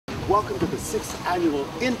welcome to the 6th Annual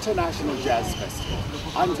International Jazz Festival.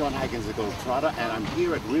 I'm Jon Haggins, the GlobeTrotter, and I'm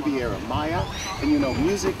here at Riviera Maya. And you know,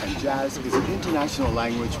 music and jazz is an international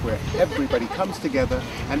language where everybody comes together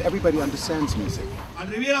and everybody understands music. Al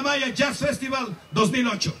Riviera Maya Jazz Festival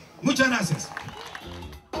 2008. Muchas gracias.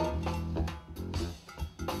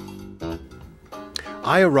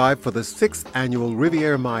 I arrived for the 6th Annual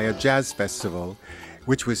Riviera Maya Jazz Festival,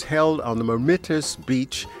 which was held on the Marmitas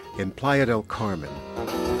Beach in Playa del Carmen.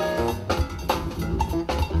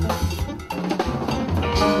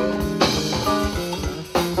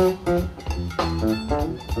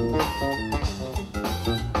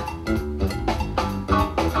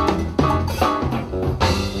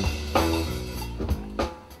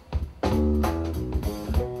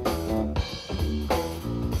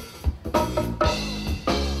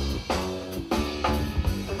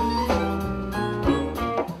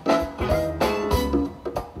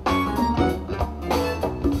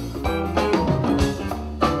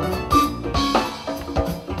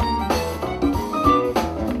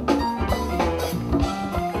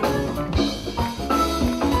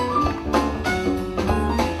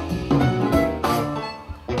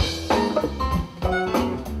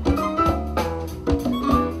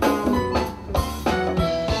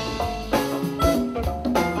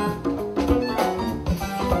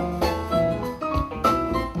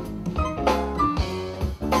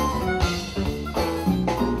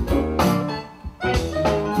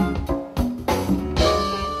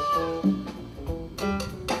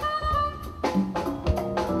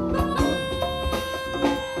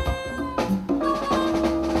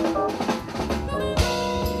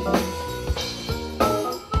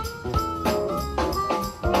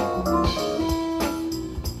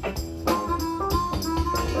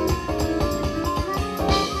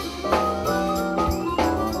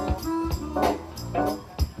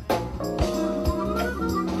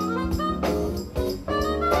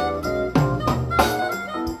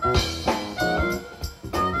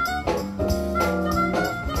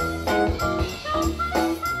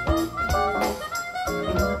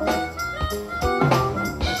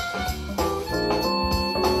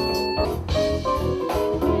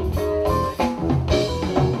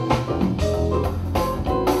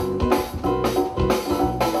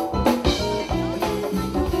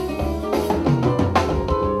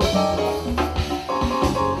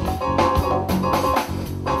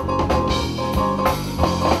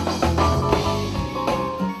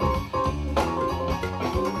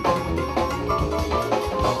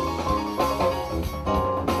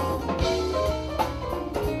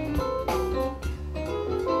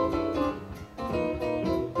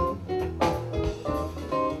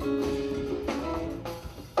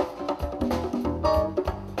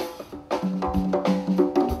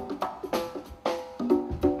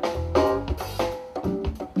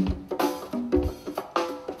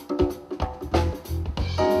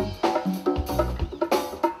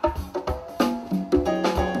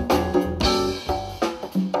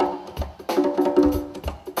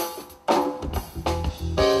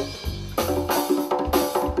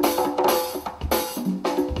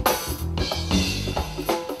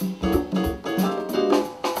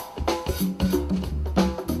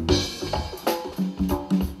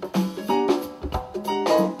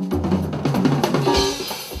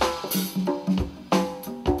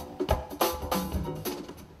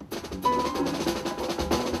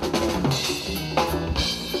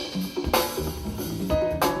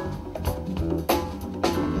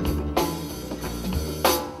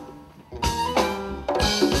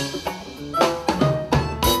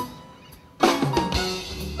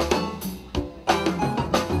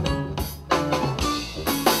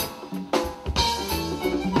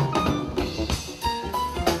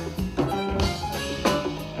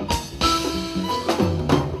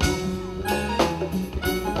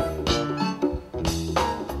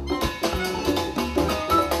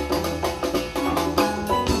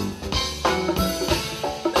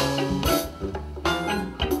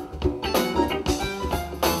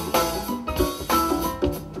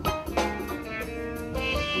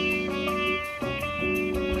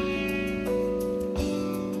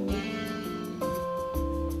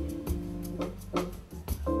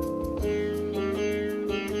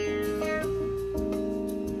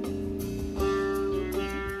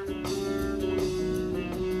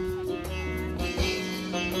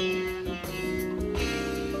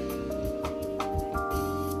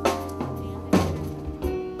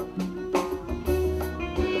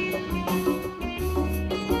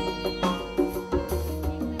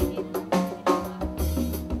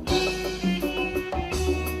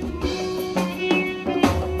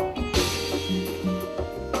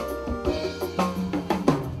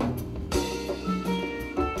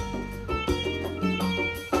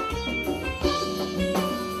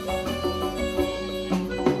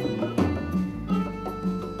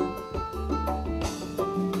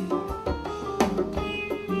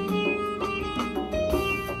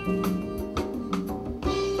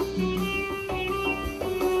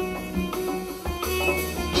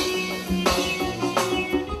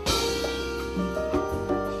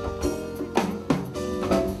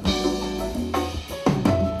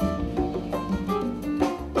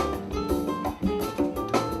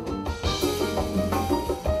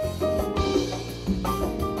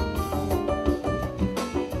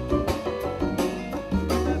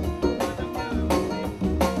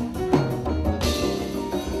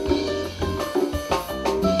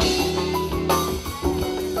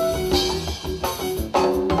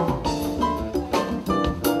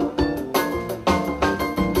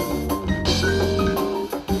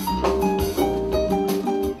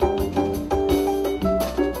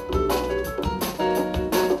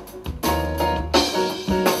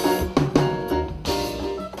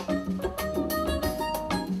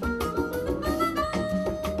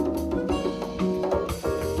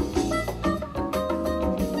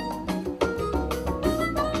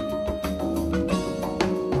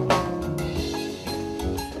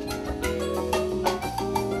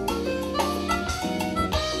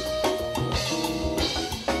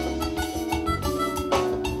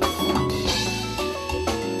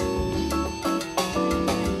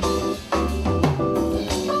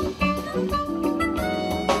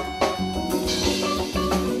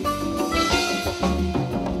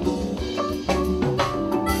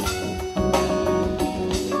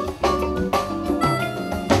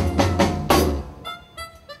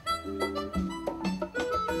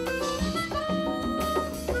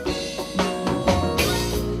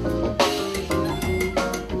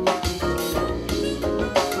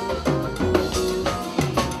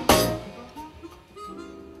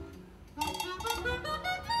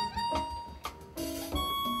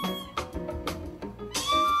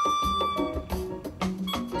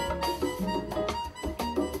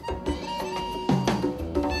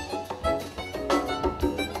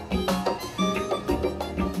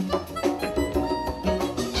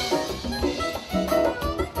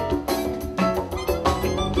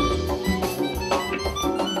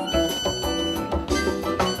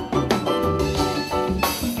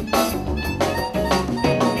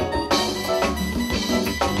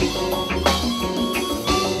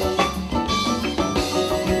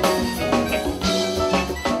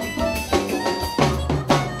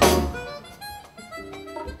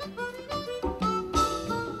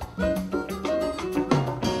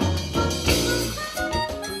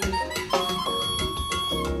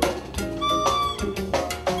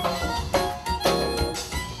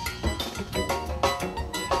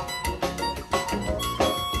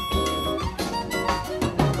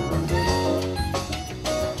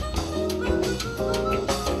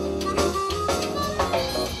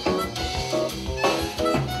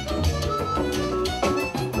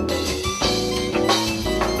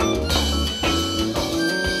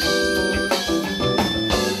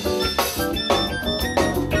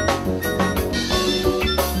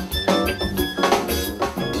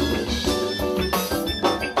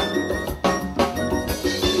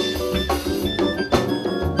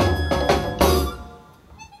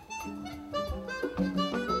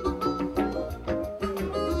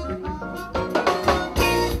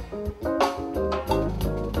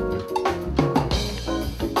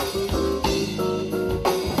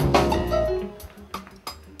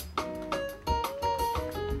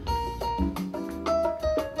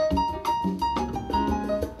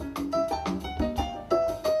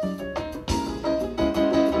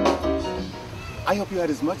 had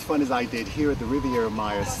as much fun as I did here at the Riviera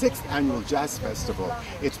Maya 6th Annual Jazz Festival.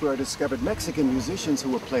 It's where I discovered Mexican musicians who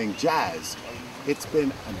were playing jazz. It's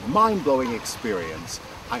been a mind-blowing experience.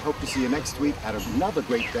 I hope to see you next week at another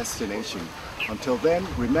great destination. Until then,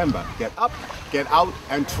 remember, get up, get out,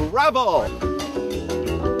 and travel!